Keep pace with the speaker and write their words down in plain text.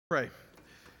Pray.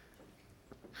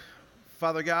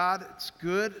 Father God, it's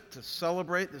good to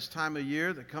celebrate this time of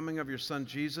year, the coming of your Son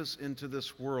Jesus into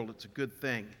this world. It's a good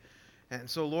thing. And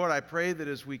so, Lord, I pray that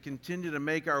as we continue to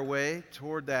make our way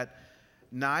toward that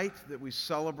night that we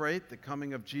celebrate the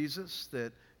coming of Jesus,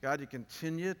 that, God, you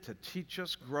continue to teach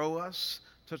us, grow us,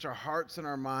 touch our hearts and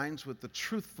our minds with the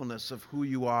truthfulness of who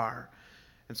you are.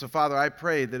 And so, Father, I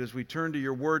pray that as we turn to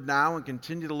your word now and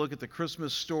continue to look at the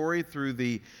Christmas story through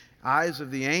the eyes of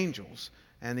the angels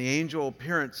and the angel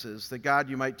appearances, that, God,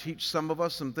 you might teach some of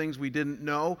us some things we didn't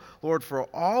know. Lord, for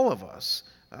all of us,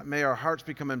 may our hearts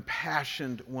become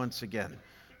impassioned once again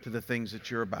to the things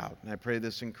that you're about. And I pray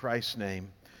this in Christ's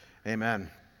name. Amen.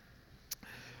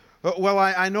 Well,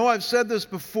 I know I've said this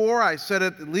before. I said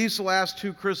it at least the last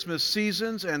two Christmas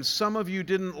seasons, and some of you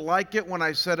didn't like it when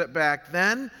I said it back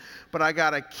then, but I got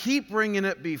to keep bringing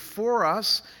it before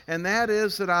us, and that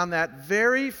is that on that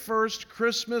very first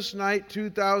Christmas night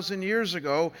 2,000 years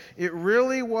ago, it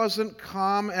really wasn't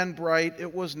calm and bright.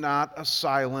 It was not a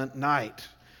silent night.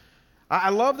 I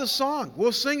love the song.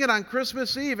 We'll sing it on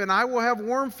Christmas Eve, and I will have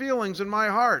warm feelings in my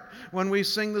heart when we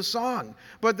sing the song.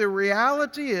 But the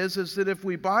reality is that if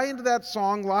we buy into that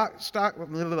song,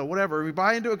 we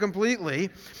buy into it completely,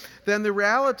 then the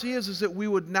reality is that we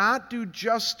would not do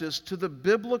justice to the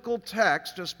biblical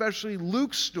text, especially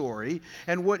Luke's story,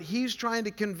 and what he's trying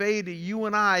to convey to you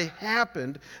and I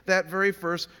happened that very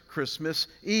first Christmas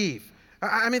Eve.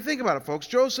 I mean, think about it, folks.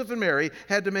 Joseph and Mary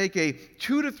had to make a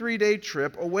 2 to 3 day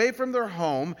trip away from their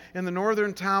home in the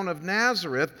northern town of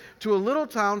Nazareth to a little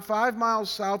town 5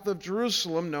 miles south of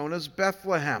Jerusalem known as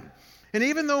Bethlehem. And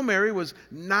even though Mary was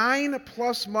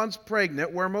 9+ months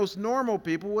pregnant, where most normal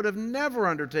people would have never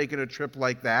undertaken a trip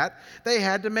like that, they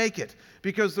had to make it.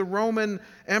 Because the Roman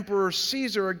Emperor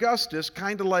Caesar Augustus,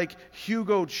 kind of like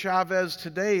Hugo Chavez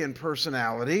today in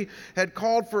personality, had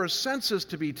called for a census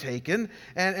to be taken.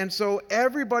 And so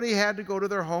everybody had to go to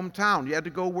their hometown. You had to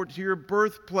go to your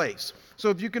birthplace. So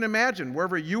if you can imagine,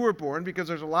 wherever you were born, because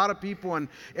there's a lot of people in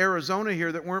Arizona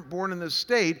here that weren't born in this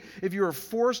state, if you were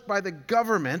forced by the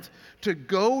government to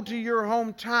go to your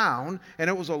hometown, and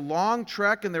it was a long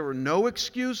trek and there were no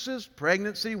excuses,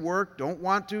 pregnancy, work, don't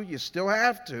want to, you still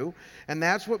have to, and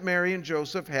that's what Mary and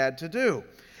Joseph had to do.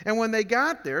 And when they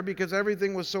got there, because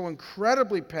everything was so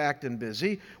incredibly packed and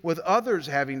busy, with others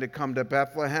having to come to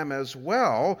Bethlehem as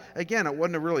well, again, it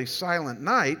wasn't a really silent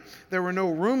night, there were no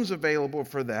rooms available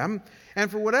for them, and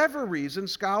for whatever reason,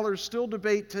 scholars still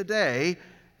debate today,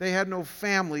 they had no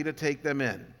family to take them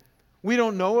in. We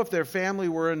don't know if their family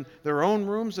were in their own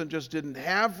rooms and just didn't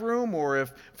have room, or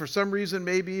if for some reason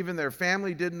maybe even their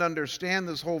family didn't understand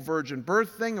this whole virgin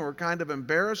birth thing and were kind of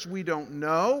embarrassed. We don't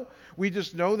know. We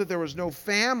just know that there was no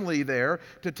family there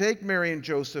to take Mary and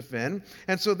Joseph in.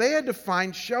 And so they had to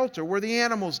find shelter where the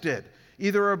animals did,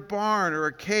 either a barn or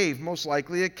a cave, most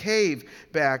likely a cave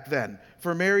back then,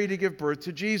 for Mary to give birth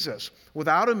to Jesus.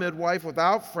 Without a midwife,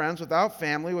 without friends, without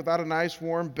family, without a nice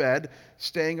warm bed,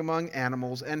 staying among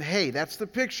animals and hay. That's the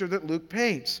picture that Luke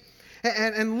paints.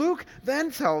 And Luke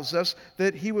then tells us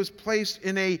that he was placed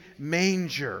in a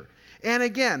manger. And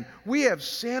again, we have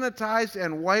sanitized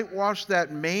and whitewashed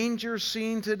that manger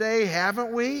scene today,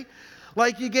 haven't we?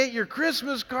 Like you get your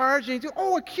Christmas cards and you do,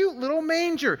 oh, a cute little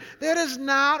manger. That is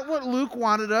not what Luke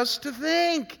wanted us to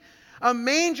think. A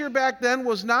manger back then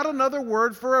was not another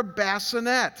word for a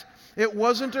bassinet. It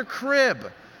wasn't a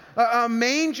crib. A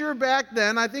manger back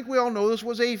then, I think we all know this,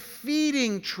 was a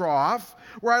feeding trough,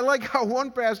 where I like how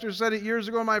one pastor said it years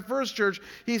ago in my first church.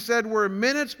 He said where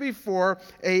minutes before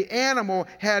an animal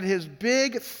had his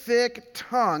big, thick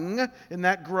tongue, isn't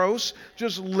that gross,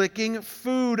 just licking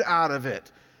food out of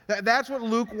it. That's what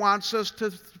Luke wants us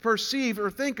to perceive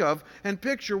or think of and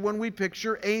picture when we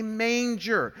picture a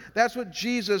manger. That's what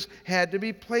Jesus had to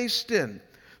be placed in.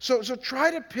 So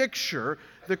try to picture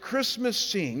the Christmas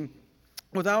scene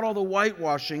without all the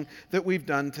whitewashing that we've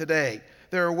done today.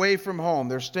 They're away from home.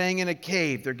 They're staying in a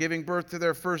cave. They're giving birth to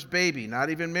their first baby, not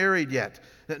even married yet.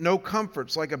 No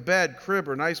comforts like a bed, crib,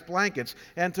 or nice blankets.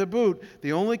 And to boot,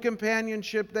 the only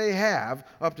companionship they have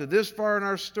up to this far in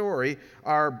our story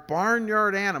are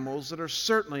barnyard animals that are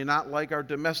certainly not like our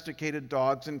domesticated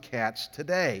dogs and cats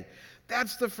today.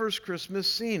 That's the first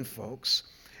Christmas scene, folks.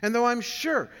 And though I'm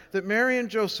sure that Mary and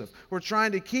Joseph were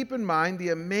trying to keep in mind the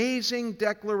amazing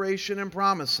declaration and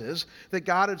promises that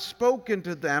God had spoken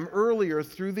to them earlier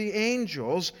through the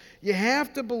angels, you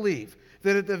have to believe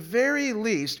that at the very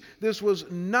least, this was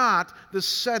not the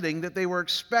setting that they were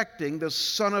expecting the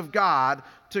Son of God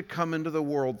to come into the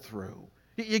world through.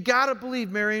 You got to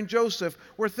believe Mary and Joseph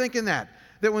were thinking that.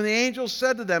 that when the angel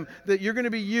said to them that you're going to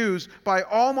be used by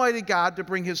Almighty God to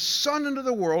bring His Son into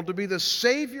the world to be the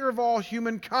Savior of all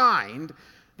humankind,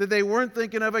 that they weren't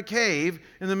thinking of a cave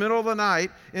in the middle of the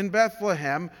night in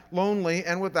Bethlehem, lonely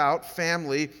and without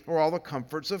family or all the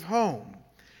comforts of home.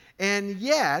 And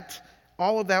yet,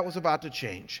 all of that was about to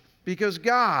change. Because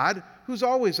God, who's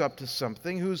always up to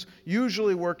something, who's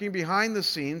usually working behind the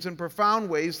scenes in profound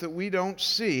ways that we don't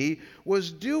see,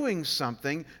 was doing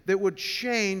something that would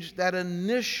change that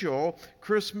initial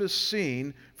Christmas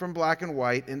scene from black and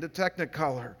white into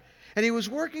Technicolor. And He was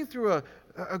working through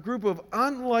a group of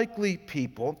unlikely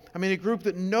people, a group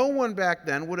that no one back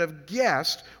then would have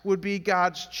guessed would be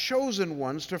God's chosen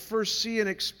ones to first see and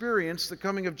experience the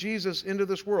coming of Jesus into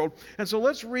this world. And so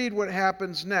let's read what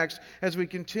happens next as we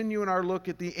continue in our look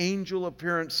at the angel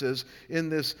appearances in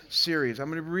this series. I'm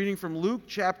going to be reading from Luke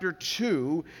chapter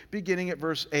 2, beginning at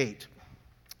verse 8.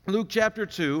 Luke chapter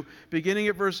 2, beginning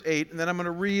at verse 8, and then I'm going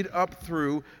to read up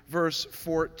through verse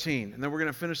 14. And then we're going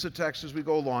to finish the text as we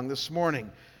go along this morning.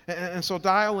 And so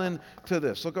dial in to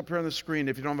this. Look up here on the screen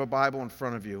if you don't have a Bible in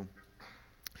front of you.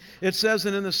 It says,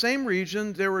 and in the same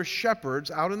region there were shepherds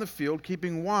out in the field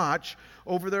keeping watch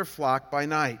over their flock by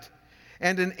night.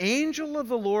 And an angel of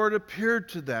the Lord appeared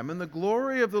to them, and the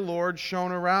glory of the Lord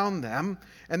shone around them,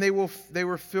 and they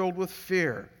were filled with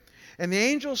fear. And the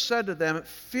angel said to them,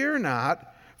 fear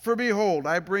not, for behold,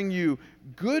 I bring you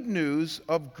good news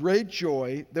of great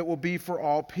joy that will be for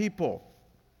all people.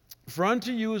 For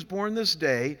unto you is born this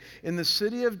day in the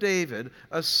city of David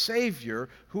a Savior,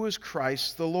 who is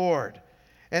Christ the Lord.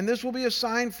 And this will be a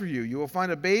sign for you. You will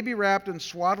find a baby wrapped in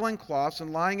swaddling cloths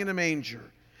and lying in a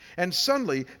manger. And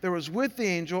suddenly there was with the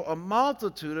angel a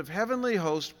multitude of heavenly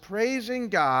hosts praising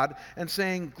God and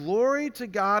saying, glory to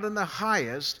God in the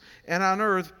highest, and on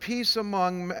earth peace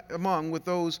among with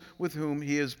those with whom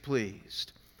He is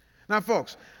pleased. Now,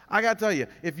 folks, I got to tell you,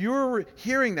 if you were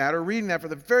hearing that or reading that for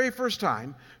the very first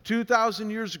time 2,000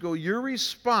 years ago, your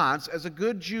response as a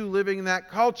good Jew living in that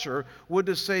culture would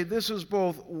to say this is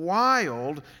both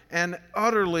wild and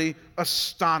utterly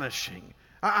astonishing.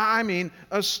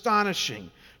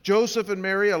 Astonishing. Joseph and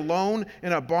Mary alone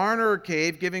in a barn or a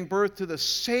cave giving birth to the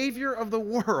Savior of the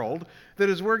world that,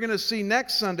 as we're going to see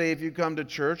next Sunday if you come to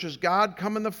church, is God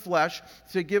come in the flesh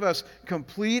to give us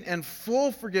complete and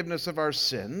full forgiveness of our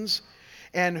sins.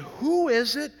 And who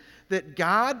is it that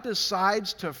God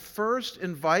decides to first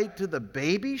invite to the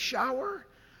baby shower?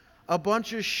 A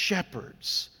bunch of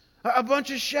shepherds. A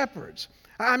bunch of shepherds.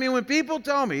 When people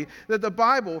tell me that the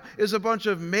Bible is a bunch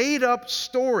of made-up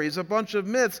stories, a bunch of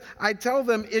myths, I tell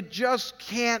them it just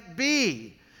can't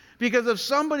be. Because if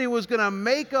somebody was going to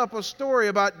make up a story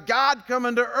about God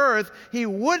coming to earth, He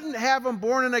wouldn't have Him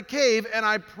born in a cave, and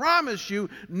I promise you,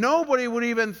 nobody would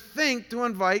even think to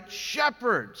invite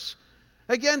shepherds.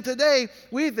 Again, today,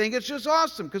 we think it's just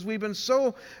awesome because we've been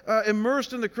so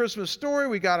immersed in the Christmas story.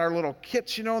 We got our little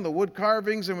kits, and the wood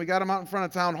carvings, and we got them out in front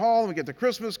of town hall, and we get the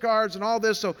Christmas cards and all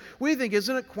this. So we think,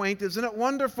 isn't it quaint? Isn't it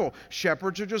wonderful?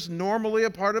 Shepherds are just normally a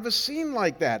part of a scene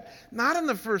like that. Not in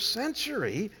the first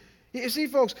century. You see,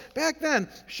 folks, back then,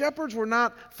 shepherds were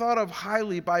not thought of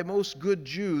highly by most good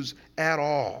Jews at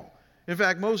all. In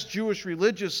fact, most Jewish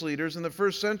religious leaders in the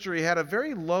first century had a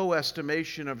very low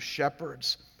estimation of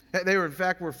shepherds. They were, in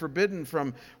fact, forbidden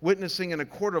from witnessing in a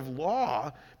court of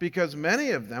law because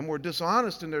many of them were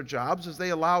dishonest in their jobs as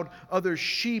they allowed other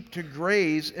sheep to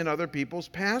graze in other people's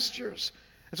pastures.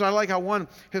 And so I like how one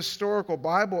historical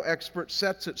Bible expert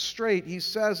sets it straight. He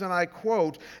says, and I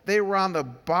quote, they were on the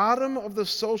bottom of the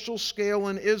social scale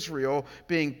in Israel,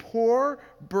 being poor,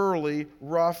 burly,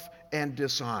 rough, and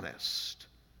dishonest.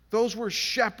 Those were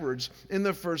shepherds in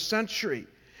the first century.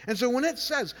 And so when it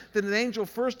says that an angel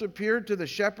first appeared to the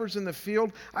shepherds in the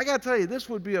field, I got to tell you, this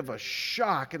would be of a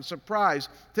shock and surprise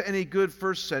to any good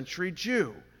first century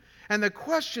Jew. And the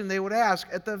question they would ask,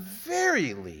 at the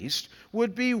very least,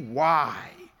 would be why?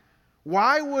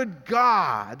 Why would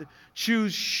God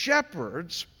choose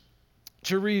shepherds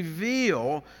to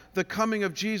reveal the coming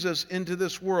of Jesus into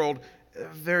this world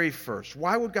very first?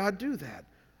 Why would God do that?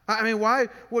 Why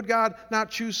would God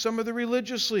not choose some of the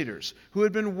religious leaders who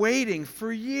had been waiting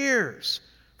for years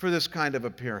for this kind of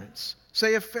appearance?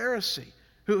 Say a Pharisee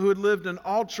who had lived an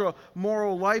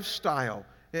ultra-moral lifestyle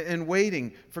in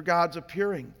waiting for God's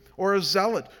appearing. Or a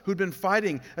zealot who'd been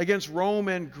fighting against Rome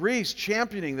and Greece,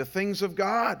 championing the things of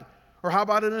God. Or how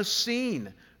about an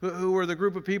Essene, who were the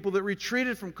group of people that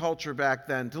retreated from culture back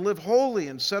then to live holy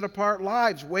and set-apart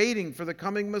lives, waiting for the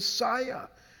coming Messiah.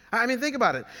 Think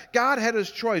about it. God had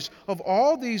His choice of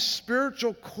all these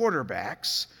spiritual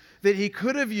quarterbacks that he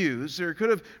could have used or could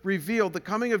have revealed the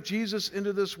coming of Jesus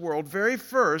into this world very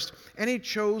first, and he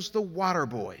chose the water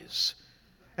boys.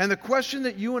 And the question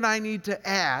that you and I need to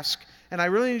ask, and I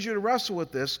really need you to wrestle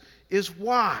with this, is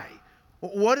why?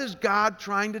 What is God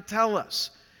trying to tell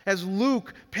us? As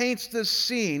Luke paints this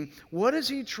scene, what is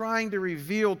he trying to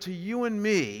reveal to you and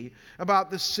me about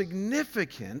the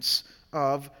significance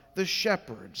of the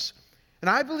shepherds? And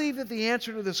I believe that the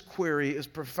answer to this query is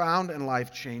profound and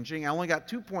life-changing. I only got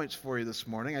 2 points for you this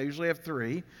morning. I usually have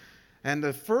 3. And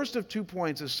the first of 2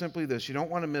 points is simply this. You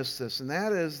don't want to miss this. And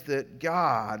that is that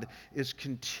God is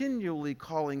continually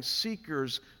calling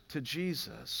seekers to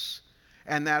Jesus.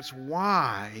 And that's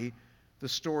why the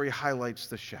story highlights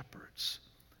the shepherds.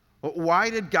 Why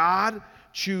did God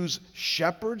choose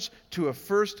shepherds to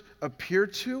first appear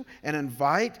to and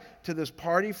invite to this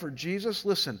party for Jesus?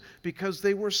 Listen, because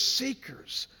they were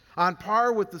seekers, on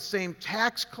par with the same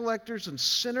tax collectors and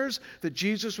sinners that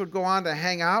Jesus would go on to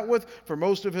hang out with for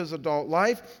most of his adult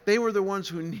life. They were the ones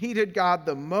who needed God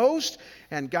the most,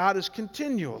 and God is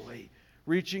continually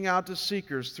reaching out to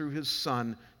seekers through his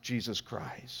Son, Jesus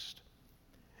Christ.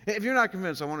 If you're not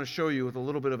convinced, I want to show you with a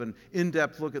little bit of an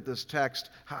in-depth look at this text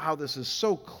how this is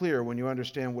so clear when you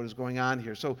understand what is going on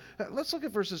here. So let's look at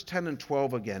verses 10 and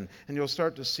 12 again, and you'll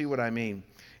start to see what I mean.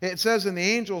 It says, "And the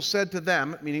angel said to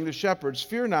them," meaning the shepherds,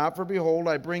 "Fear not, for behold,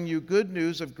 I bring you good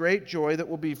news of great joy that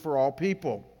will be for all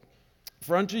people.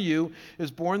 For unto you is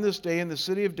born this day in the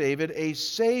city of David a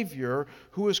Savior,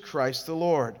 who is Christ the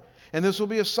Lord. And this will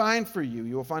be a sign for you.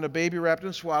 You will find a baby wrapped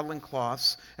in swaddling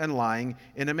cloths and lying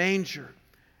in a manger."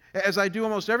 As I do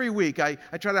almost every week, I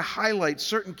try to highlight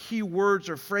certain key words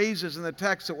or phrases in the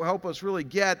text that will help us really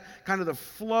get kind of the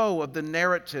flow of the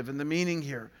narrative and the meaning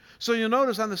here. So you'll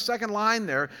notice on the second line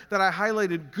there that I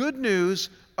highlighted good news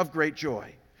of great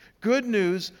joy. Good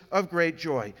news of great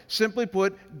joy. Simply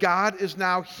put, God is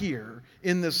now here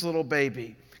in this little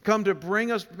baby, come to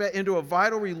bring us into a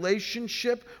vital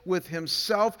relationship with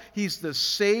himself. He's the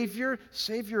Savior.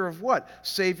 Savior of what?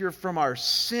 Savior from our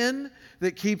sin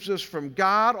that keeps us from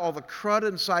God, all the crud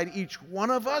inside each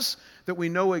one of us that we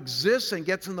know exists and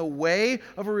gets in the way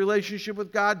of a relationship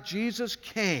with God. Jesus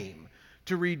came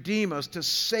to redeem us, to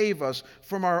save us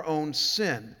from our own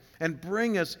sin and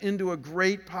bring us into a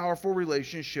great, powerful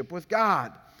relationship with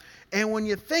God. And when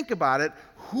you think about it,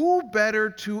 who better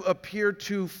to appear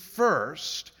to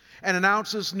first and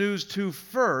announce this news to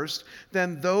first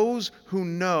than those who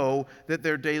know that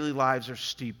their daily lives are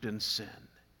steeped in sin?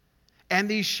 And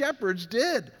these shepherds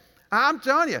did. I'm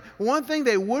telling you, one thing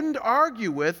they wouldn't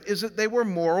argue with is that they were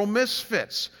moral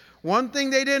misfits. One thing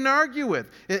they didn't argue with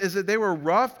is that they were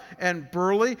rough and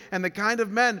burly and the kind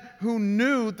of men who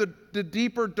knew the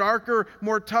deeper, darker,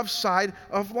 more tough side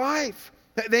of life.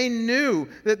 They knew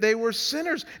that they were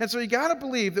sinners. And so you got to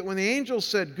believe that when the angel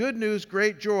said good news,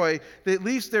 great joy, that at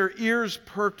least their ears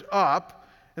perked up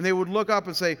and they would look up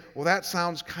and say, well, that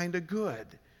sounds kind of good.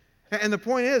 And the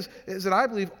point is that I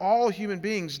believe all human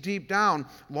beings deep down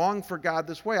long for God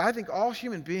this way. I think all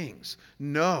human beings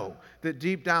know that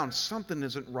deep down something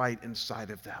isn't right inside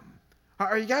of them.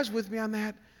 Are you guys with me on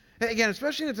that? Again,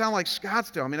 especially in a town like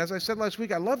Scottsdale. I mean, as I said last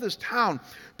week, I love this town,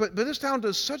 but this town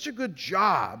does such a good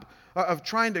job of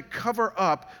trying to cover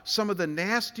up some of the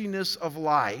nastiness of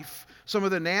life, some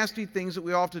of the nasty things that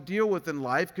we all have to deal with in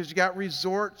life, because you got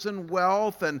resorts and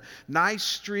wealth and nice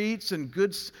streets and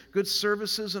good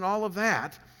services and all of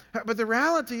that. But the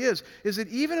reality is that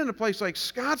even in a place like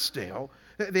Scottsdale,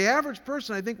 the average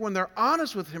person, I think, when they're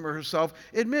honest with him or herself,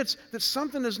 admits that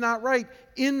something is not right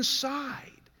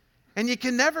inside. And you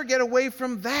can never get away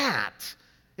from that.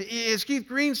 As Keith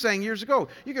Green sang years ago,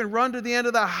 you can run to the end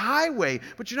of the highway,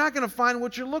 but you're not going to find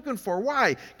what you're looking for.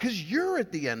 Why? Because you're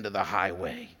at the end of the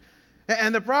highway.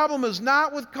 And the problem is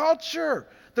not with culture.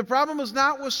 The problem is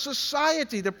not with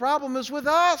society. The problem is with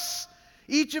us,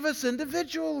 each of us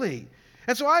individually.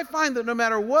 And so I find that no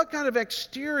matter what kind of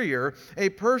exterior a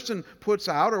person puts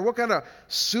out or what kind of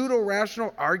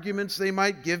pseudo-rational arguments they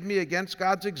might give me against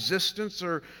God's existence,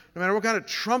 or no matter what kind of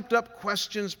trumped-up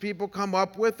questions people come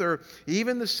up with, or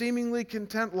even the seemingly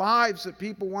content lives that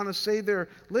people want to say they're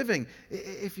living,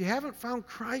 if you haven't found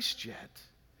Christ yet,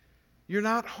 you're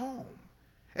not home.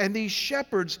 And these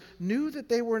shepherds knew that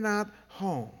they were not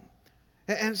home.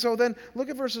 And so then look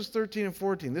at verses 13 and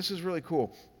 14. This is really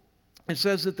cool. It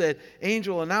says that the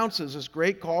angel announces this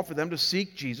great call for them to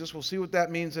seek Jesus. We'll see what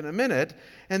that means in a minute.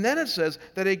 And then it says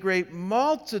that a great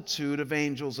multitude of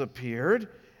angels appeared,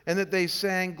 and that they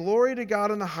sang, "Glory to God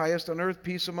in the highest, on earth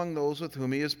peace among those with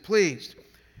whom he is pleased."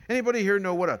 Anybody here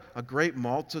know what a great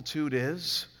multitude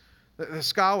is? The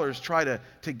scholars try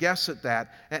to guess at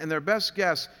that, and their best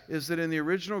guess is that in the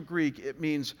original Greek it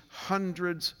means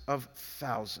hundreds of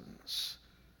thousands.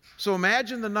 So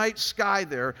imagine the night sky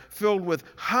there filled with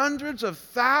hundreds of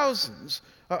thousands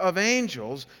of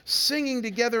angels singing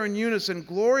together in unison,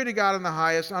 glory to God in the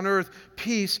highest, on earth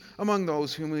peace among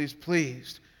those whom He's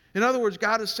pleased. In other words,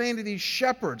 God is saying to these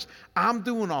shepherds, I'm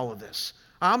doing all of this.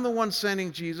 I'm the one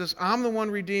sending Jesus. I'm the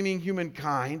one redeeming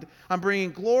humankind. I'm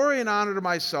bringing glory and honor to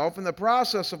myself in the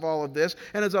process of all of this.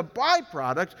 And as a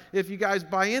byproduct, if you guys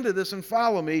buy into this and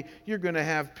follow me, you're going to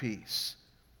have peace.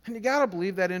 And you got to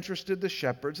believe that interested the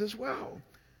shepherds as well.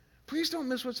 Please don't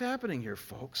miss what's happening here,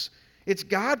 folks. It's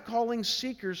God calling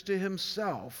seekers to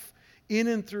Himself in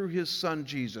and through His Son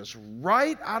Jesus.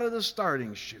 Right out of the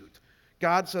starting chute,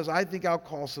 God says, I think I'll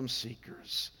call some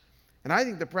seekers. And I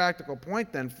think the practical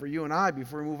point then for you and I,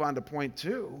 before we move on to point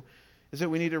 2, is that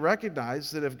we need to recognize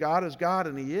that if God is God,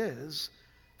 and He is,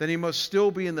 then He must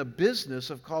still be in the business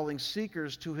of calling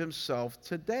seekers to Himself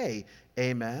today.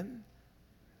 Amen?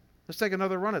 Let's take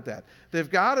another run at that. If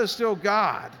God is still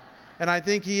God, and I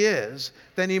think He is,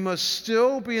 then He must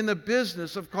still be in the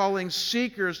business of calling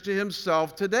seekers to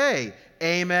Himself today.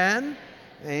 Amen?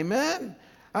 Amen?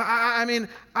 I mean,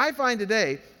 I find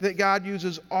today that God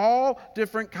uses all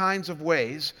different kinds of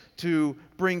ways to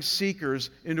bring seekers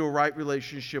into a right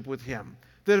relationship with Him.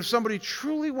 That if somebody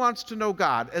truly wants to know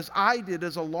God, as I did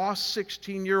as a lost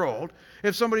 16-year-old,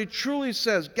 if somebody truly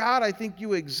says, God, I think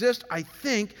You exist,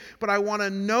 but I want to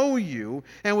know You,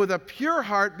 and with a pure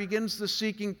heart begins the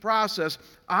seeking process,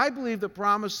 I believe the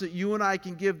promise that you and I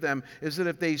can give them is that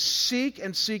if they seek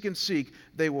and seek and seek,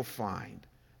 they will find.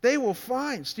 They will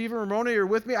find. Stephen Ramone, you're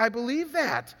with me? I believe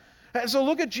that. So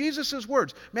look at Jesus'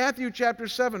 words. Matthew chapter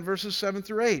 7, verses 7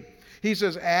 through 8. He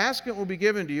says, ask and it will be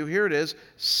given to you. Here it is.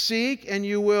 Seek and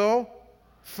you will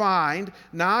find.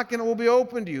 Knock and it will be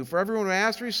opened to you. For everyone who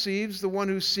asks receives. The one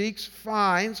who seeks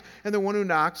finds. And the one who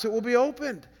knocks it will be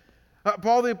opened.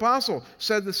 Paul the Apostle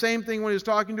said the same thing when he was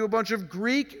talking to a bunch of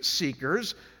Greek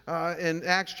seekers in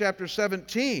Acts chapter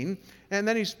 17. And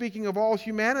then he's speaking of all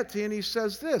humanity, and he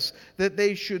says this, that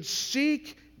they should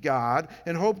seek God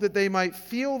and hope that they might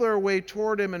feel their way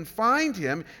toward Him and find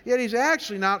Him. Yet He's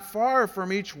actually not far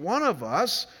from each one of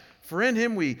us. For in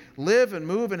Him we live and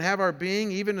move and have our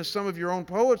being, even as some of your own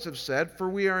poets have said, for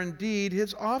we are indeed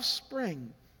His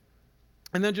offspring.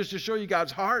 And then just to show you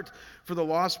God's heart for the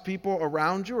lost people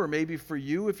around you, or maybe for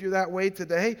you if you're that way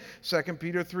today, 2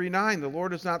 Peter 3:9, the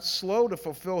Lord is not slow to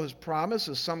fulfill His promise,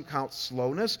 as some count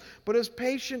slowness, but is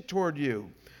patient toward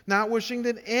you, not wishing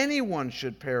that anyone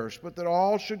should perish, but that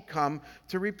all should come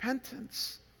to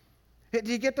repentance.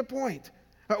 Do you get the point?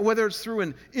 Whether it's through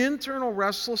an internal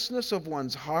restlessness of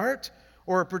one's heart,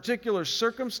 or a particular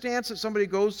circumstance that somebody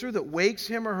goes through that wakes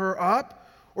him or her up,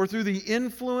 or through the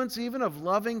influence even of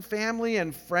loving family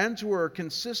and friends who are a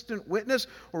consistent witness,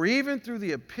 or even through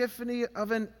the epiphany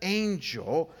of an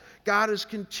angel, God is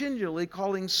continually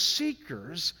calling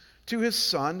seekers to His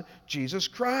Son, Jesus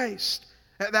Christ.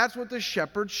 That's what the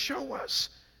shepherds show us,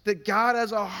 that God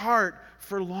has a heart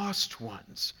for lost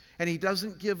ones, and He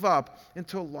doesn't give up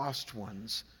until lost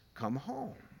ones come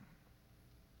home.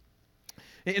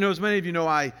 You know, as many of you know,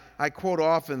 I quote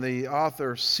often the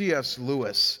author C.S.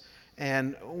 Lewis.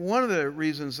 And one of the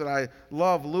reasons that I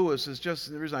love Lewis is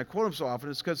just the reason I quote him so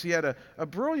often is because he had a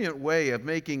brilliant way of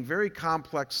making very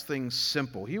complex things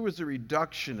simple. He was a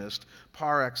reductionist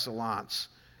par excellence.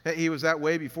 He was that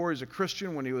way before he was a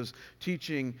Christian. When he was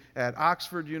teaching at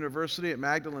Oxford University, at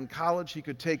Magdalen College, he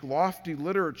could take lofty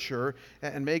literature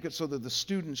and make it so that the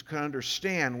students could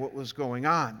understand what was going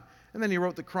on. And then he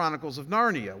wrote the Chronicles of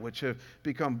Narnia, which have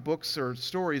become books or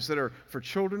stories that are for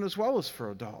children as well as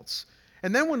for adults.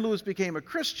 And then when Lewis became a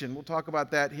Christian, we'll talk about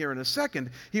that here in a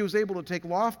second, he was able to take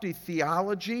lofty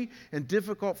theology and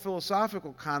difficult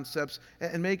philosophical concepts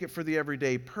and make it for the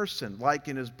everyday person, like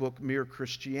in his book, Mere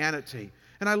Christianity.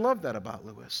 And I love that about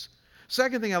Lewis.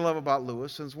 Second thing I love about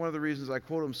Lewis, and it's one of the reasons I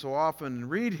quote him so often and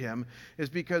read him, is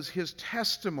because his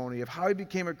testimony of how he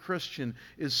became a Christian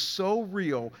is so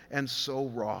real and so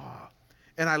raw.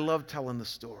 And I love telling the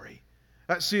story.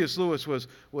 C.S. Lewis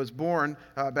was born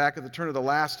back at the turn of the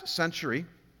last century,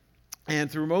 and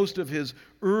through most of his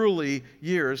early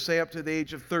years, say up to the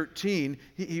age of 13,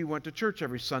 he went to church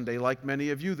every Sunday, like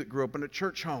many of you that grew up in a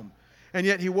church home. And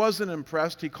yet he wasn't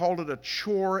impressed. He called it a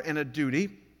chore and a duty,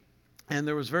 and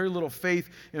there was very little faith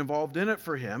involved in it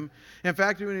for him. In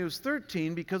fact, when he was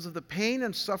 13, because of the pain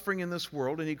and suffering in this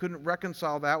world, and he couldn't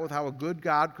reconcile that with how a good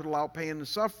God could allow pain and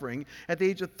suffering, at the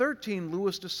age of 13,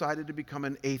 Lewis decided to become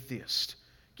an atheist.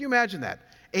 Can you imagine that?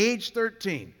 Age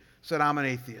 13, said, I'm an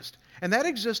atheist. And that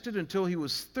existed until he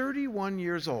was 31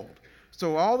 years old.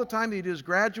 So all the time that he did his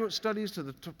graduate studies to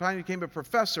the time he became a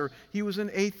professor, he was an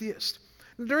atheist.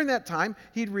 And during that time,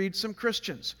 he'd read some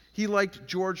Christians. He liked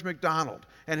George MacDonald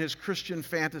and his Christian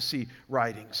fantasy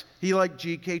writings. He liked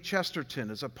G.K.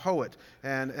 Chesterton as a poet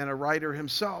and a writer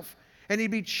himself. And he'd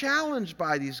be challenged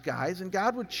by these guys, and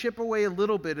God would chip away a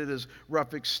little bit at his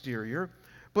rough exterior.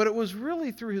 But it was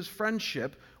really through his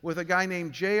friendship with a guy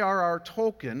named J.R.R.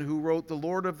 Tolkien, who wrote The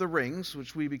Lord of the Rings,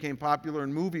 which became popular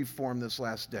in movie form this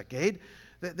last decade,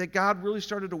 that God really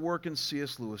started to work in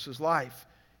C.S. Lewis's life.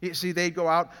 You see, they'd go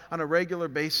out on a regular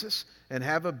basis and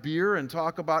have a beer and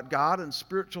talk about God and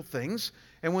spiritual things.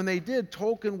 And when they did,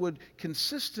 Tolkien would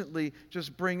consistently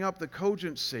just bring up the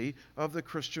cogency of the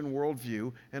Christian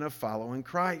worldview and of following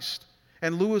Christ.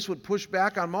 And Lewis would push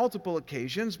back on multiple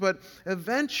occasions, but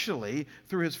eventually,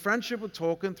 through his friendship with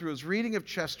Tolkien, through his reading of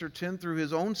Chesterton, through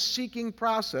his own seeking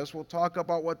process, we'll talk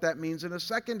about what that means in a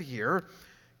second here,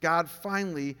 God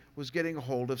finally was getting a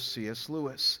hold of C.S.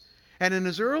 Lewis. And in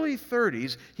his early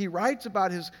 30s, he writes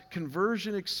about his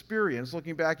conversion experience.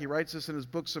 Looking back, he writes this in his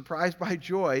book, Surprised by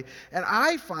Joy. And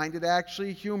I find it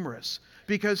actually humorous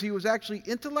because he was actually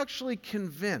intellectually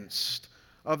convinced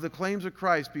of the claims of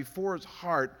Christ before his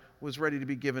heart was ready to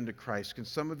be given to Christ. Can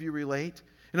some of you relate?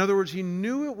 In other words, he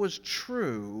knew it was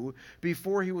true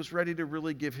before he was ready to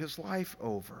really give his life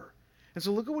over. And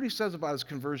so look at what he says about his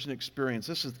conversion experience.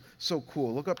 This is so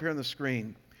cool. Look up here on the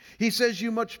screen. He says,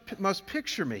 "You must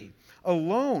picture me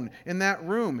alone in that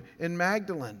room in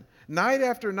Magdalen, night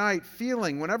after night,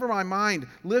 feeling, whenever my mind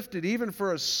lifted even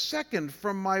for a second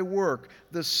from my work,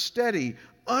 the steady,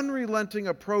 unrelenting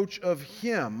approach of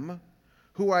him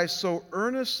who I so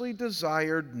earnestly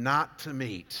desired not to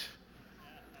meet."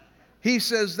 He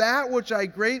says, "That which I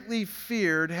greatly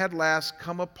feared had last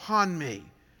come upon me."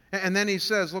 And then he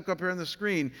says, look up here on the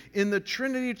screen, "In the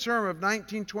Trinity term of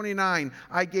 1929,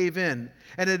 I gave in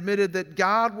and admitted that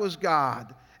God was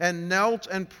God and knelt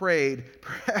and prayed,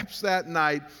 perhaps that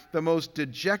night, the most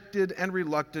dejected and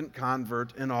reluctant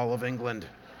convert in all of England."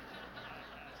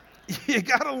 You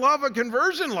got to love a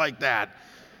conversion like that.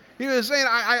 He was saying,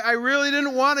 I really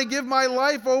didn't want to give my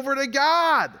life over to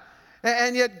God.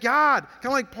 And yet God, kind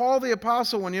of like Paul the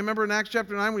Apostle, when you remember in Acts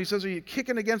chapter 9 when he says, "Are you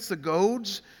kicking against the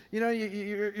goads?" You know,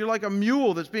 you're like a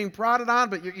mule that's being prodded on,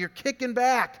 but you're kicking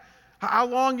back. How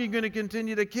long are you going to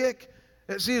continue to kick?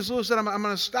 C.S. Lewis said, I'm going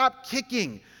to stop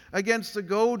kicking against the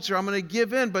goads, or I'm going to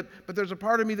give in, but there's a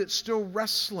part of me that's still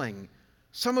wrestling.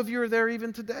 Some of you are there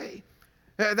even today.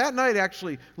 That night,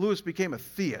 actually, Lewis became a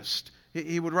theist.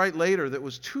 He would write later that it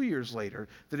was 2 years later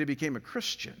that he became a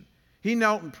Christian. He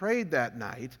knelt and prayed that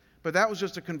night, but that was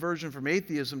just a conversion from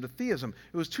atheism to theism.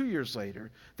 It was 2 years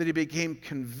later that he became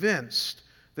convinced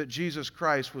that Jesus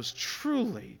Christ was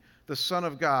truly the Son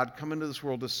of God come into this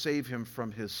world to save him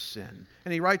from his sin.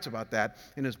 And he writes about that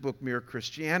in his book, Mere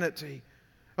Christianity.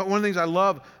 But one of the things I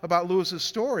love about Lewis's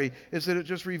story is that it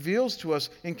just reveals to us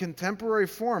in contemporary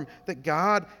form that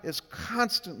God is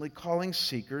constantly calling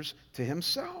seekers to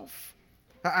himself.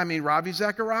 I mean, Ravi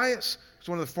Zacharias is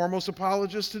one of the foremost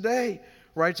apologists today.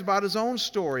 Writes about his own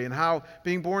story and how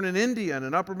being born in India in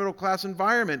an upper middle class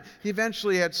environment, he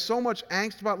eventually had so much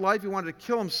angst about life he wanted to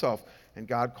kill himself, and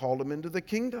God called him into the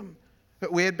kingdom.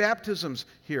 But we had baptisms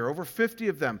here, over 50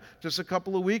 of them, just a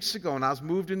couple of weeks ago, and I was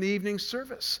moved in the evening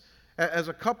service as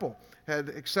a couple had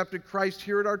accepted Christ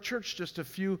here at our church just a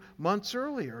few months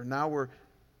earlier. Now we're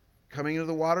coming into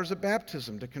the waters of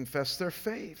baptism to confess their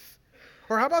faith.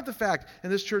 Or how about the fact,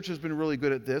 and this church has been really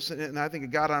good at this, and I think a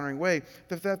God-honoring way,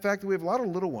 the fact that we have a lot of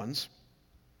little ones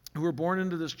who were born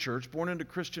into this church, born into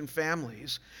Christian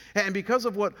families, and because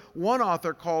of what one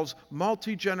author calls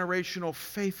multi-generational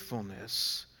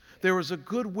faithfulness, there was a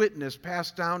good witness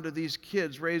passed down to these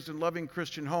kids raised in loving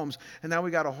Christian homes, and now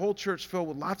we got a whole church filled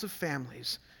with lots of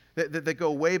families that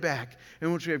go way back,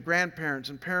 in which we have grandparents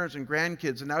and parents and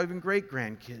grandkids, and now even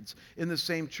great-grandkids in the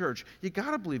same church. You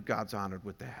got to believe God's honored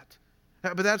with that.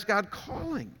 But that's God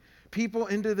calling people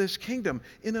into this kingdom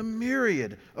in a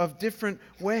myriad of different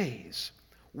ways.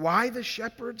 Why the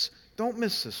shepherds? Don't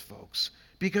miss this, folks,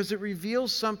 because it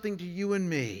reveals something to you and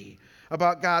me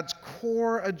about God's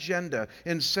core agenda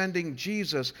in sending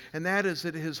Jesus, and that is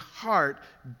that his heart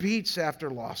beats after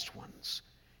lost ones.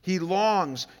 He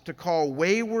longs to call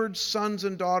wayward sons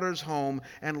and daughters home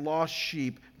and lost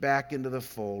sheep back into the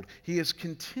fold. He is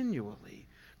continually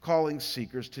calling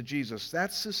seekers to Jesus.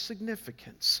 That's the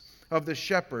significance of the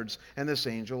shepherds and this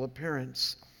angel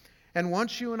appearance. And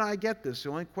once you and I get this, the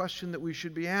only question that we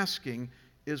should be asking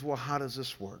is, well, how does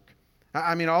this work?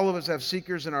 I mean, all of us have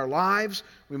seekers in our lives.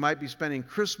 We might be spending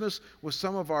Christmas with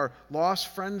some of our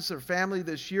lost friends or family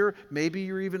this year. Maybe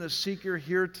you're even a seeker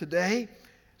here today.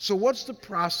 So what's the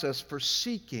process for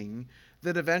seeking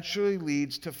that eventually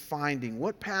leads to finding?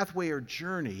 What pathway or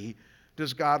journey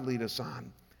does God lead us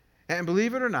on? And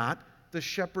believe it or not, the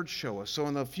shepherds show us. So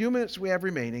in the few minutes we have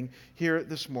remaining here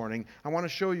this morning, I want to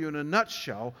show you in a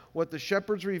nutshell what the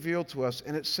shepherds reveal to us,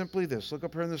 and it's simply this. Look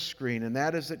up here on the screen, and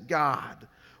that is that God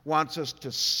wants us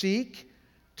to seek,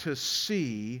 to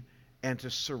see, and to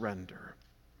surrender.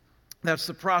 That's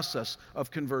the process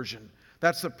of conversion.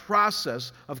 That's the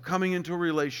process of coming into a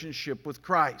relationship with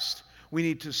Christ. We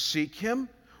need to seek Him.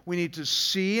 We need to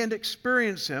see and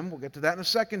experience Him. We'll get to that in a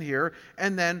second here.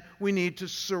 And then we need to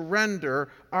surrender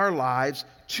our lives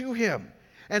to Him.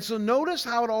 And so notice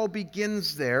how it all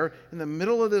begins there in the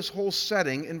middle of this whole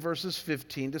setting in verses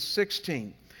 15 to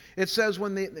 16. It says,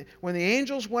 when the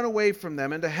angels went away from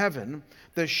them into heaven,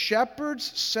 the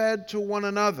shepherds said to one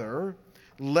another,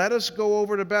 "Let us go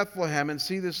over to Bethlehem and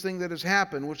see this thing that has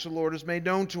happened, which the Lord has made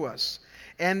known to us."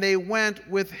 And they went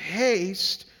with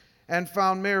haste and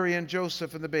found Mary and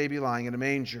Joseph and the baby lying in a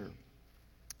manger.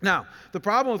 Now, the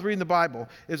problem with reading the Bible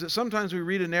is that sometimes we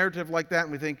read a narrative like that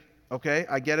and we think, okay,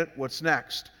 I get it, what's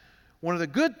next? One of the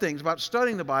good things about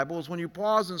studying the Bible is when you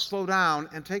pause and slow down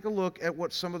and take a look at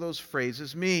what some of those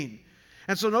phrases mean.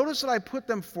 And so notice that I put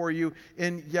them for you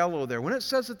in yellow there. When it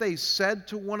says that they said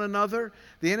to one another,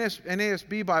 the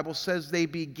NASB Bible says they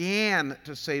began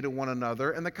to say to one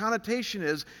another. And the connotation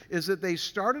is that they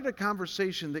started a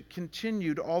conversation that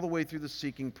continued all the way through the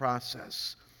seeking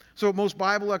process. So what most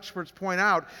Bible experts point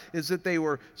out is that they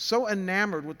were so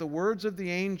enamored with the words of the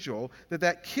angel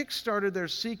that kick-started their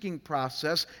seeking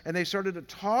process, and they started to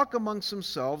talk amongst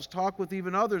themselves, talk with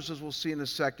even others, as we'll see in a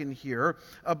second here,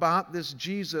 about this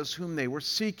Jesus whom they were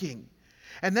seeking.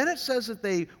 And then it says that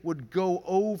they would go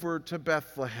over to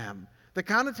Bethlehem. The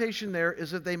connotation there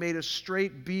is that they made a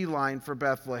straight beeline for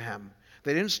Bethlehem.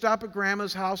 They didn't stop at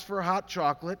Grandma's house for a hot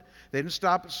chocolate. They didn't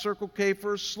stop at Circle K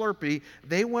for a Slurpee.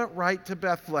 They went right to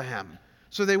Bethlehem.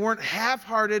 So they weren't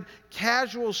half-hearted,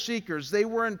 casual seekers. They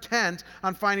were intent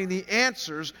on finding the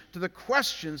answers to the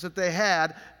questions that they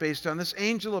had based on this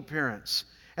angel appearance.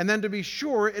 And then to be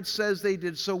sure, it says they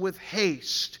did so with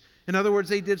haste. In other words,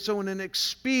 they did so in an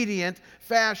expedient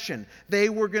fashion. They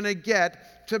were going to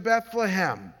get to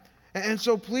Bethlehem. And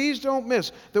so please don't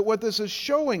miss that what this is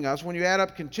showing us, when you add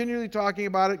up continually talking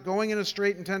about it, going in a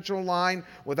straight intentional line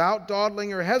without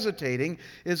dawdling or hesitating,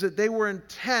 is that they were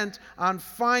intent on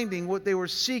finding what they were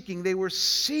seeking. They were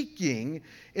seeking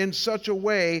in such a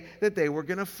way that they were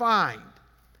going to find.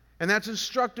 And that's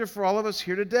instructive for all of us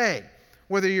here today.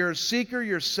 Whether you're a seeker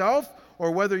yourself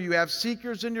or whether you have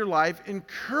seekers in your life,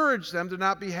 encourage them to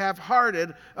not be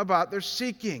half-hearted about their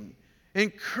seeking.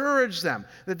 Encourage them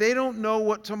that they don't know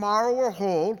what tomorrow will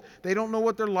hold. They don't know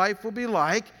what their life will be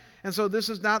like. And so this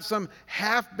is not some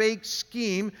half-baked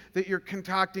scheme that you're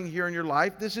concocting here in your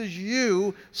life. This is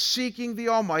you seeking the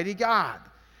Almighty God.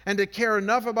 And to care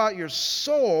enough about your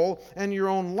soul and your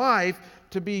own life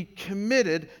to be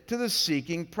committed to the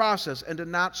seeking process and to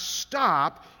not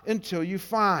stop until you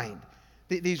find.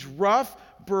 These rough,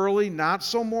 burly,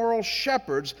 not-so-moral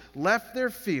shepherds left their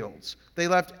fields. They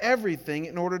left everything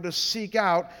in order to seek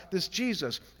out this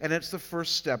Jesus. And it's the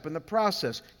first step in the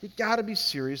process. You've got to be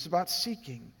serious about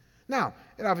seeking. Now,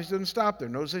 it obviously doesn't stop there.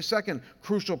 Notice a second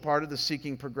crucial part of the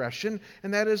seeking progression,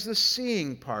 and that is the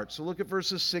seeing part. So look at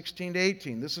verses 16 to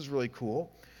 18. This is really cool.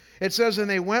 It says, "And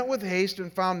they went with haste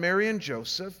and found Mary and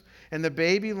Joseph and the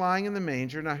baby lying in the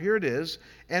manger." Now here it is.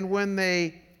 "And when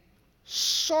they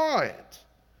saw it,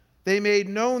 they made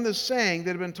known the saying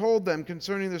that had been told them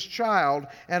concerning this child,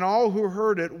 and all who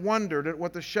heard it wondered at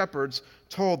what the shepherds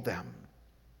told them."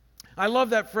 I love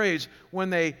that phrase,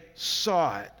 "when they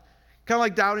saw it." Kind of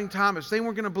like doubting Thomas. They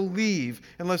weren't going to believe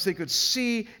unless they could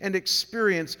see and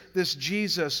experience this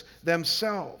Jesus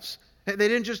themselves. They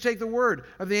didn't just take the word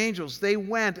of the angels. They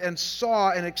went and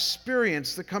saw and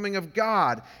experienced the coming of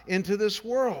God into this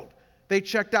world. They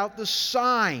checked out the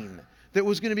sign that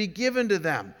was going to be given to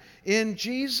them in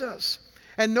Jesus.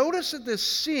 And notice that this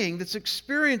seeing, this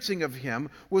experiencing of Him,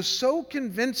 was so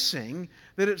convincing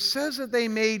that it says that they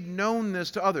made known this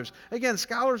to others. Again,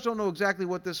 scholars don't know exactly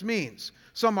what this means.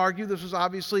 Some argue this was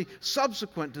obviously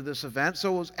subsequent to this event,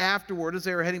 so it was afterward, as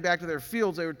they were heading back to their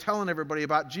fields, they were telling everybody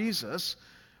about Jesus.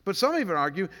 But some even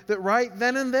argue that right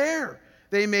then and there,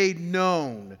 they made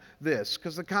known this,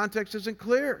 because the context isn't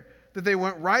clear. That they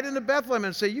went right into Bethlehem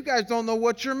and say, "You guys don't know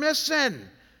what you're missing.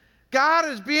 God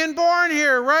is being born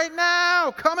here right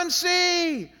now. Come and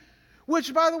see."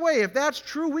 Which, by the way, if that's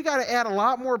true, we got to add a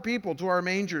lot more people to our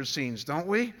manger scenes, don't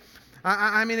we?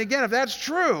 I mean, again, if that's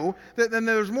true, then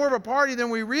there's more of a party than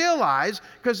we realize,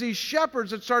 because these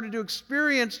shepherds had started to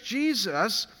experience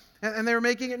Jesus And they were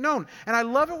making it known. And I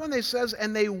love it when they says,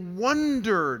 and they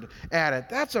wondered at it.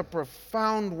 That's a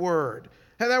profound word.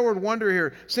 And that word wonder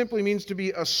here simply means to be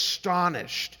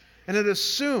astonished. And it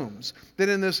assumes that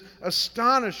in this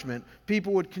astonishment,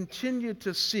 people would continue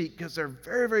to seek because they're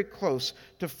very, very close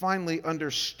to finally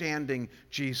understanding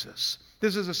Jesus.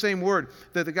 This is the same word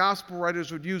that the gospel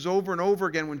writers would use over and over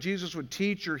again when Jesus would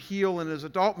teach or heal in his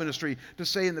adult ministry to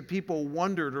say, and the people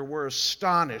wondered or were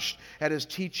astonished at his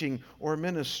teaching or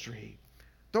ministry.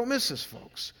 Don't miss this,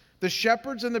 folks. The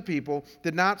shepherds and the people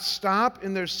did not stop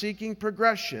in their seeking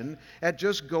progression at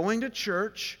just going to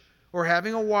church or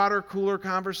having a water cooler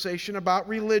conversation about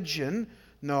religion.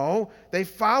 No, they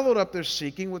followed up their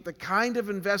seeking with the kind of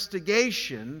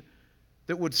investigation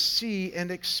that would see and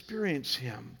experience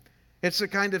him. It's the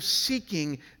kind of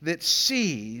seeking that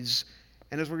sees,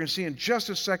 and as we're going to see in just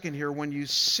a second here, when you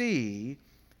see,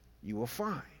 you will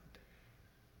find.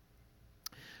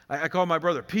 I called my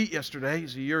brother Pete yesterday.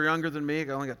 He's a year younger than me.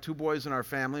 I only got 2 boys in our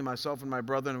family, myself and my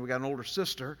brother, and we got an older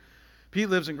sister. Pete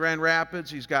lives in Grand Rapids.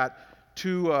 He's got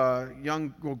 2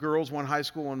 young girls, one high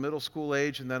school, one middle school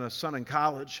age, and then a son in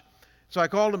college. So I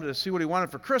called him to see what he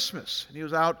wanted for Christmas. And he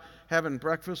was out having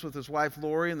breakfast with his wife,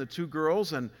 Lori, and the 2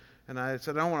 girls, and I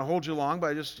said, I don't want to hold you long,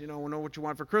 but I just, want to know what you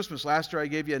want for Christmas. Last year I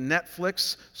gave you a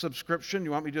Netflix subscription.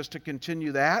 You want me just to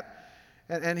continue that?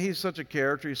 And he's such a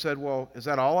character. He said, well, is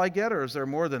that all I get, or is there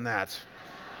more than that?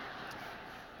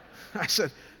 I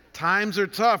said, times are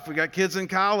tough. We got kids in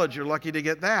college. You're lucky to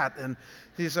get that. And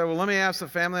he said, well, let me ask the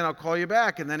family, and I'll call you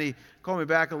back. And then he called me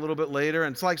back a little bit later.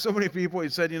 And it's like so many people, he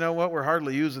said, you know what, we're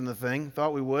hardly using the thing.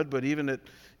 Thought we would, but even at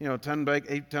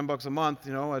 $10 a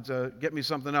month, get me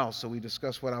something else. So we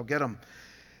discussed what I'll get him.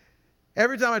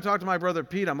 Every time I talk to my brother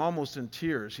Pete, I'm almost in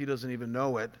tears. He doesn't even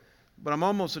know it. But I'm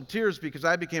almost in tears because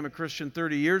I became a Christian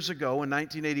 30 years ago in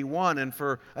 1981. And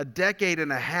for a decade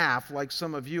and a half, like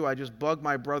some of you, I just bugged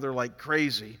my brother like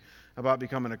crazy about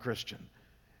becoming a Christian.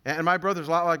 And my brother's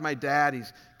a lot like my dad.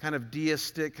 He's kind of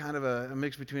deistic, kind of a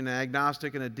mix between an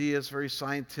agnostic and a deist, very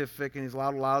scientific, and he's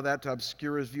allowed a lot of that to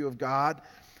obscure his view of God.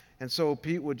 And so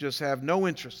Pete would just have no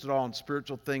interest at all in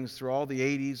spiritual things through all the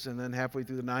 80s and then halfway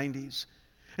through the 90s.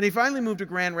 And he finally moved to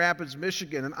Grand Rapids,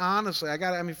 Michigan. And honestly,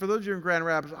 for those of you in Grand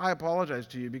Rapids, I apologize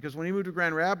to you because when he moved to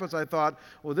Grand Rapids, I thought,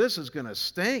 well, this is going to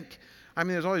stink.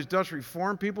 There's all these Dutch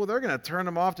Reformed people. They're going to turn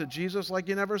them off to Jesus like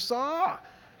you never saw.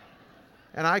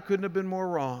 And I couldn't have been more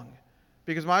wrong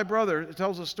because my brother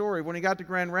tells a story. When he got to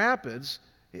Grand Rapids,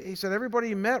 he said everybody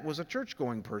he met was a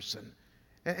church-going person.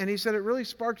 And he said it really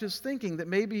sparked his thinking that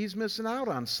maybe he's missing out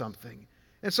on something.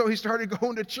 And so he started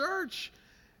going to church.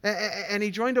 And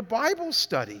he joined a Bible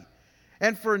study.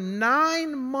 And for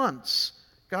 9 months,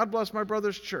 God bless my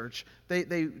brother's church,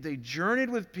 they journeyed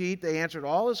with Pete. They answered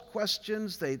all his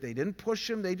questions. They didn't push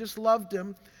him. They just loved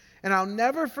him. And I'll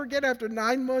never forget, after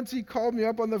 9 months, he called me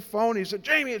up on the phone. He said,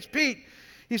 Jamie, it's Pete.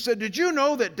 He said, did you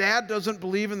know that Dad doesn't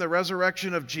believe in the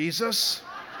resurrection of Jesus?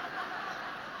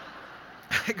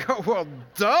 I go, well,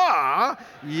 duh,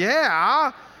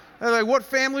 yeah. They're like, what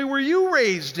family were you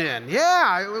raised in?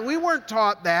 Yeah, we weren't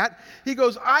taught that. He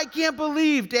goes, I can't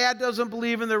believe Dad doesn't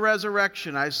believe in the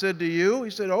resurrection. I said, do you? He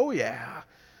said, oh, yeah.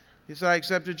 He said, I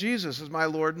accepted Jesus as my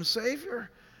Lord and Savior.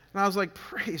 And I was like,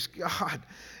 praise God.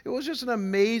 It was just an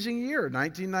amazing year,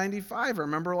 1995. I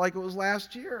remember like it was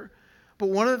last year. But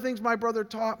one of the things my brother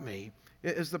taught me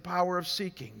is the power of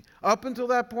seeking. Up until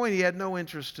that point, he had no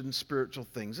interest in spiritual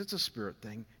things. It's a spirit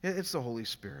thing. It's the Holy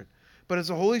Spirit. But as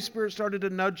the Holy Spirit started to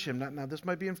nudge him, now this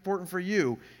might be important for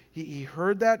you, he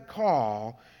heard that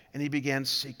call and he began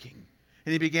seeking.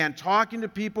 And he began talking to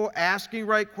people, asking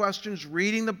right questions,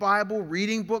 reading the Bible,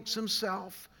 reading books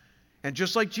himself. And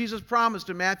just like Jesus promised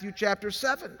in Matthew chapter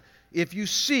 7, if you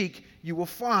seek, you will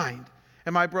find.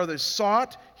 And my brother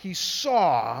sought, he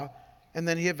saw, and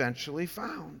then he eventually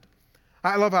found.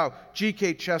 I love how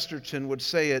G.K. Chesterton would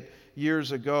say it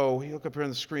years ago. You look up here on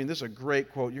the screen. This is a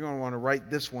great quote. You're going to want to write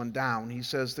this one down. He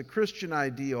says, the Christian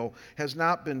ideal has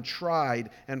not been tried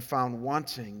and found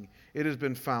wanting. It has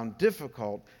been found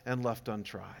difficult and left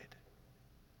untried.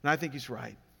 And I think he's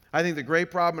right. I think the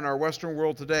great problem in our Western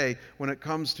world today when it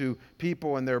comes to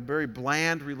people and their very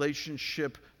bland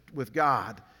relationship with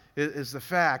God is the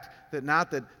fact that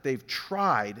not that they've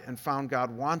tried and found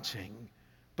God wanting,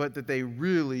 but that they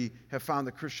really have found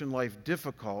the Christian life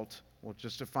difficult. We'll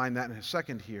just define that in a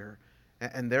second here,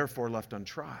 and therefore left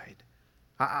untried.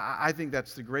 I think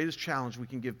that's the greatest challenge we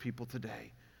can give people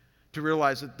today, to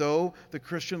realize that though the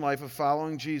Christian life of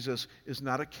following Jesus is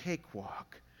not a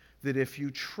cakewalk, that if you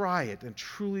try it and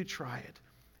truly try it,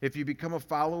 if you become a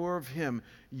follower of Him,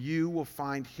 you will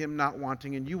find Him not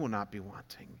wanting and you will not be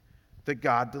wanting, that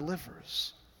God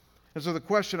delivers. And so the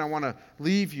question I want to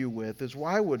leave you with is,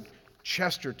 why would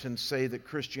Chesterton say that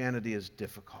Christianity is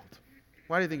difficult?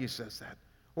 Why do you think he says that?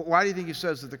 Why do you think he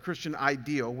says that the Christian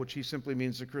ideal, which he simply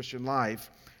means the Christian life,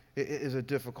 is a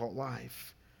difficult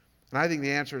life? And I think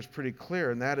the answer is pretty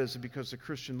clear, and that is because the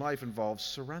Christian life involves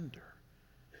surrender.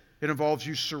 It involves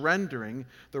you surrendering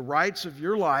the rights of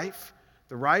your life,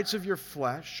 the rights of your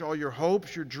flesh, all your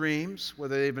hopes, your dreams,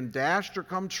 whether they've been dashed or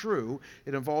come true.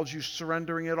 It involves you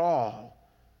surrendering it all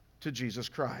to Jesus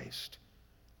Christ.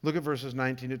 Look at verses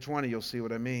 19 to 20. You'll see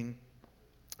what I mean.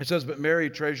 It says, "But Mary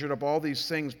treasured up all these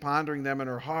things, pondering them in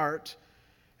her heart.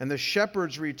 And the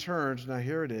shepherds returned," now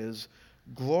here it is,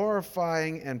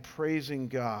 "glorifying and praising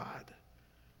God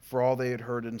for all they had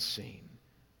heard and seen,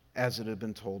 as it had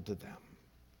been told to them."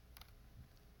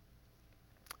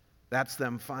 That's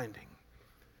them finding.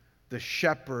 The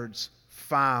shepherds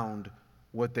found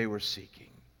what they were seeking.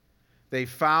 They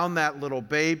found that little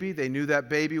baby. They knew that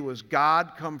baby was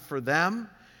God come for them.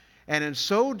 And in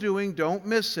so doing, don't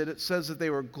miss it, it says that they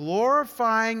were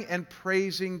glorifying and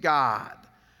praising God.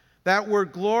 That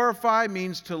word glorify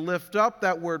means to lift up.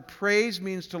 That word praise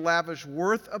means to lavish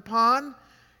worth upon.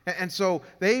 And so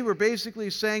they were basically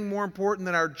saying, more important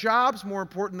than our jobs, more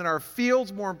important than our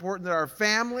fields, more important than our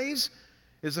families,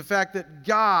 is the fact that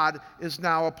God is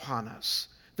now upon us,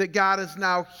 that God is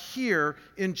now here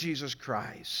in Jesus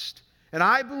Christ. And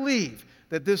I believe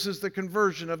that this is the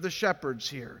conversion of the shepherds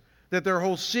here, that their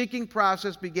whole seeking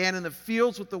process began in the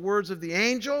fields with the words of the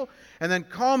angel and then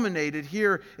culminated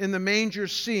here in the manger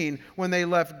scene when they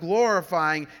left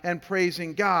glorifying and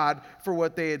praising God for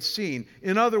what they had seen.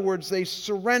 In other words, they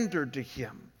surrendered to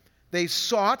Him. They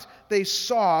sought, they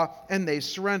saw, and they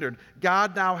surrendered.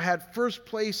 God now had first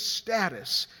place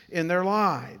status in their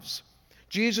lives.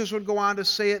 Jesus would go on to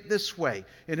say it this way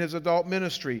in His adult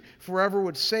ministry: "Whoever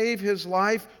would save his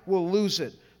life will lose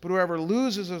it, but whoever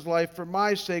loses his life for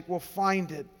my sake will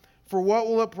find it. For what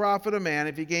will it profit a man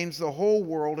if he gains the whole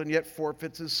world and yet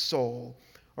forfeits his soul?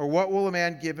 Or what will a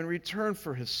man give in return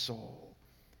for his soul?"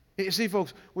 You see,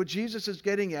 folks, what Jesus is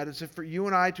getting at is that for you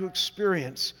and I to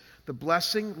experience the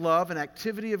blessing, love, and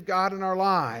activity of God in our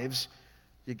lives,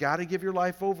 you got to give your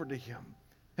life over to Him.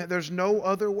 And there's no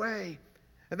other way.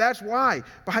 And that's why,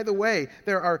 by the way,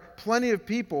 there are plenty of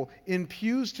people in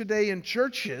pews today in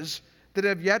churches that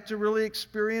have yet to really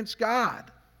experience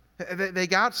God. They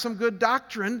got some good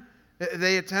doctrine.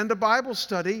 They attend a Bible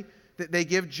study. They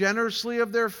give generously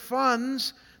of their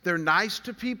funds. They're nice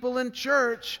to people in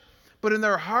church. But in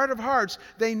their heart of hearts,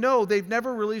 they know they've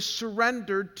never really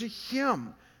surrendered to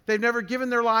Him. They've never given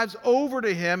their lives over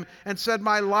to Him and said,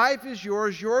 "My life is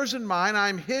yours, yours and mine.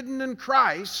 I'm hidden in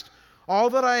Christ. All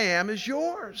that I am is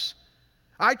yours."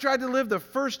 I tried to live the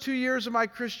first 2 years of my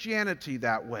Christianity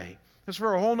that way. That's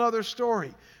for a whole other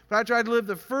story. But I tried to live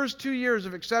the first 2 years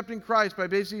of accepting Christ by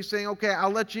basically saying, "Okay, I'll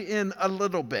let you in a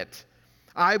little bit.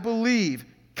 I believe,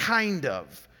 kind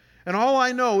of. And all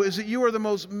I know is that you are the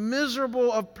most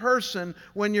miserable of person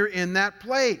when you're in that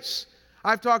place."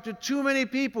 I've talked to too many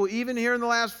people, even here in the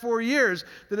last 4 years,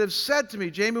 that have said to me,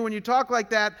 "Jamie, when you talk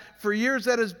like that, for years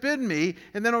that has been me."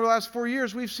 And then over the last 4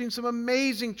 years, we've seen some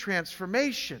amazing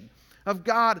transformation of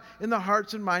God in the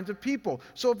hearts and minds of people.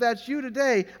 So if that's you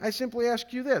today, I simply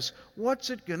ask you this: what's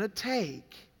it going to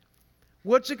take?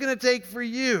 What's it going to take for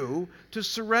you to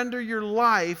surrender your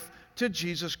life to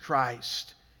Jesus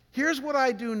Christ? Here's what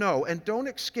I do know, and don't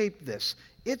escape this.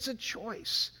 It's a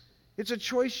choice. It's a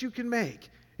choice you can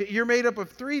make. You're made up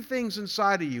of 3 things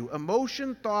inside of you: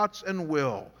 emotion, thoughts, and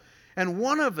will. And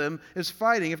one of them is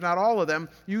fighting, if not all of them,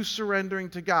 you surrendering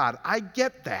to God. I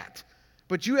get that.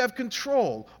 But you have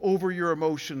control over your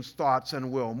emotions, thoughts,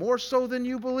 and will, more so than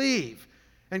you believe.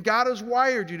 And God has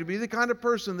wired you to be the kind of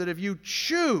person that if you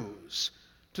choose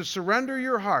to surrender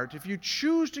your heart, if you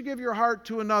choose to give your heart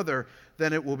to another,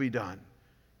 then it will be done.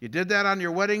 You did that on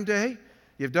your wedding day.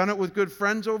 You've done it with good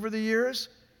friends over the years.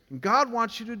 And God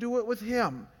wants you to do it with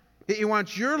Him. He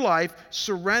wants your life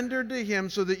surrendered to Him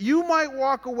so that you might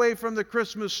walk away from the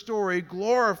Christmas story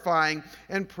glorifying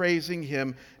and praising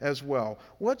Him as well.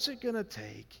 What's it going to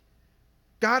take?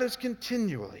 God is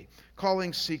continually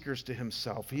calling seekers to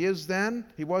Himself. He was then,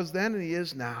 and He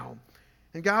is now.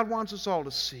 And God wants us all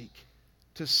to seek,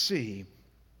 to see,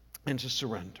 and to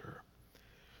surrender.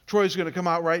 Troy's going to come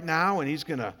out right now, and he's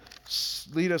going to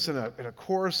lead us in a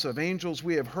chorus of Angels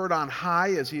We Have Heard on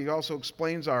High, as he also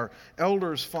explains our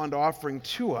Elders Fund offering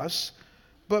to us.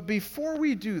 But before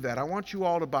we do that, I want you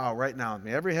all to bow right now with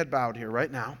me. Every head bowed here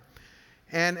right now.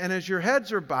 And as your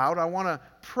heads are bowed, I want to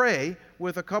pray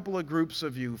with a couple of groups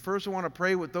of you. First, I want to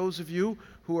pray with those of you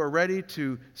who are ready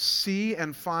to see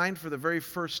and find for the very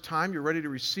first time. You're ready to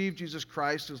receive Jesus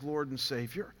Christ as Lord and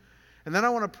Savior. And then I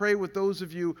want to pray with those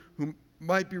of you who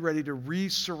might be ready to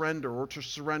re-surrender or to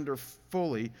surrender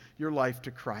fully your life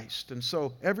to Christ. And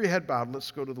so every head bowed, let's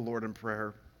go to the Lord in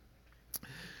prayer.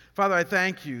 Father, I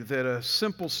thank you that a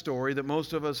simple story that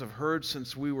most of us have heard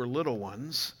since we were little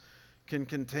ones can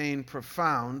contain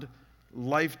profound,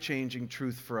 life-changing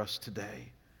truth for us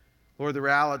today. Lord, the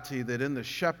reality that in the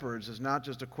shepherds is not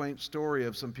just a quaint story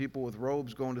of some people with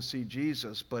robes going to see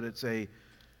Jesus, but it's a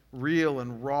real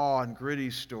and raw and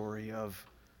gritty story of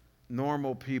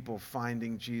normal people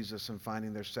finding Jesus and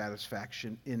finding their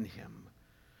satisfaction in him.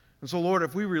 And so, Lord,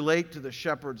 if we relate to the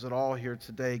shepherds at all here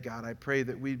today, God, I pray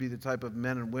that we'd be the type of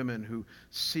men and women who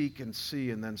seek and see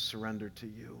and then surrender to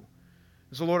you.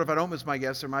 And so, Lord, if I don't miss my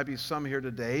guess, there might be some here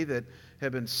today that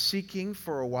have been seeking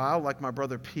for a while, like my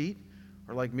brother Pete,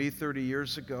 or like me 30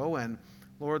 years ago, and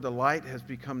Lord, the light has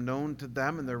become known to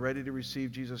them and they're ready to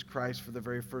receive Jesus Christ for the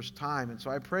very first time. And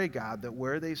so I pray, God, that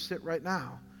where they sit right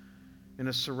now, in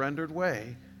a surrendered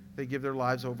way, they give their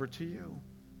lives over to you.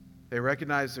 They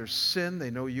recognize their sin,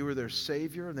 they know you are their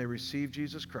Savior, and they receive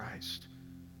Jesus Christ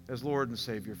as Lord and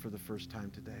Savior for the first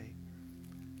time today.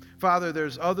 Father,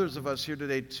 there's others of us here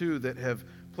today, too, that have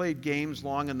played games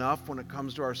long enough when it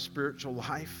comes to our spiritual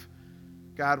life.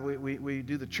 God, we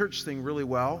do the church thing really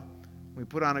well. We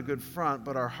put on a good front,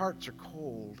 but our hearts are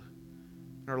cold.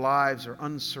 Our lives are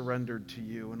unsurrendered to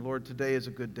you. And Lord, today is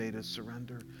a good day to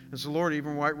surrender. And so, Lord,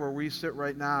 even right where we sit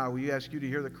right now, we ask you to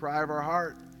hear the cry of our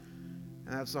heart.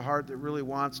 And that's the heart that really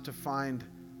wants to find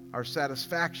our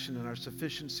satisfaction and our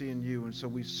sufficiency in you. And so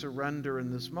we surrender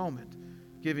in this moment,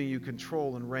 giving you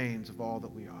control and reins of all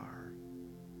that we are.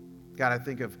 God, I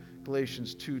think of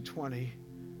Galatians 2:20,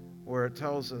 where it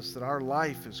tells us that our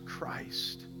life is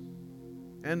Christ.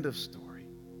 End of story.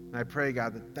 And I pray,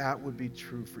 God, that that would be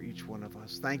true for each one of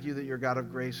us. Thank you that you're God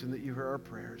of grace and that you hear our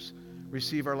prayers.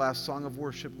 Receive our last song of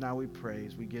worship now, we pray,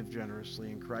 as we give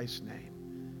generously in Christ's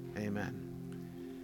name. Amen.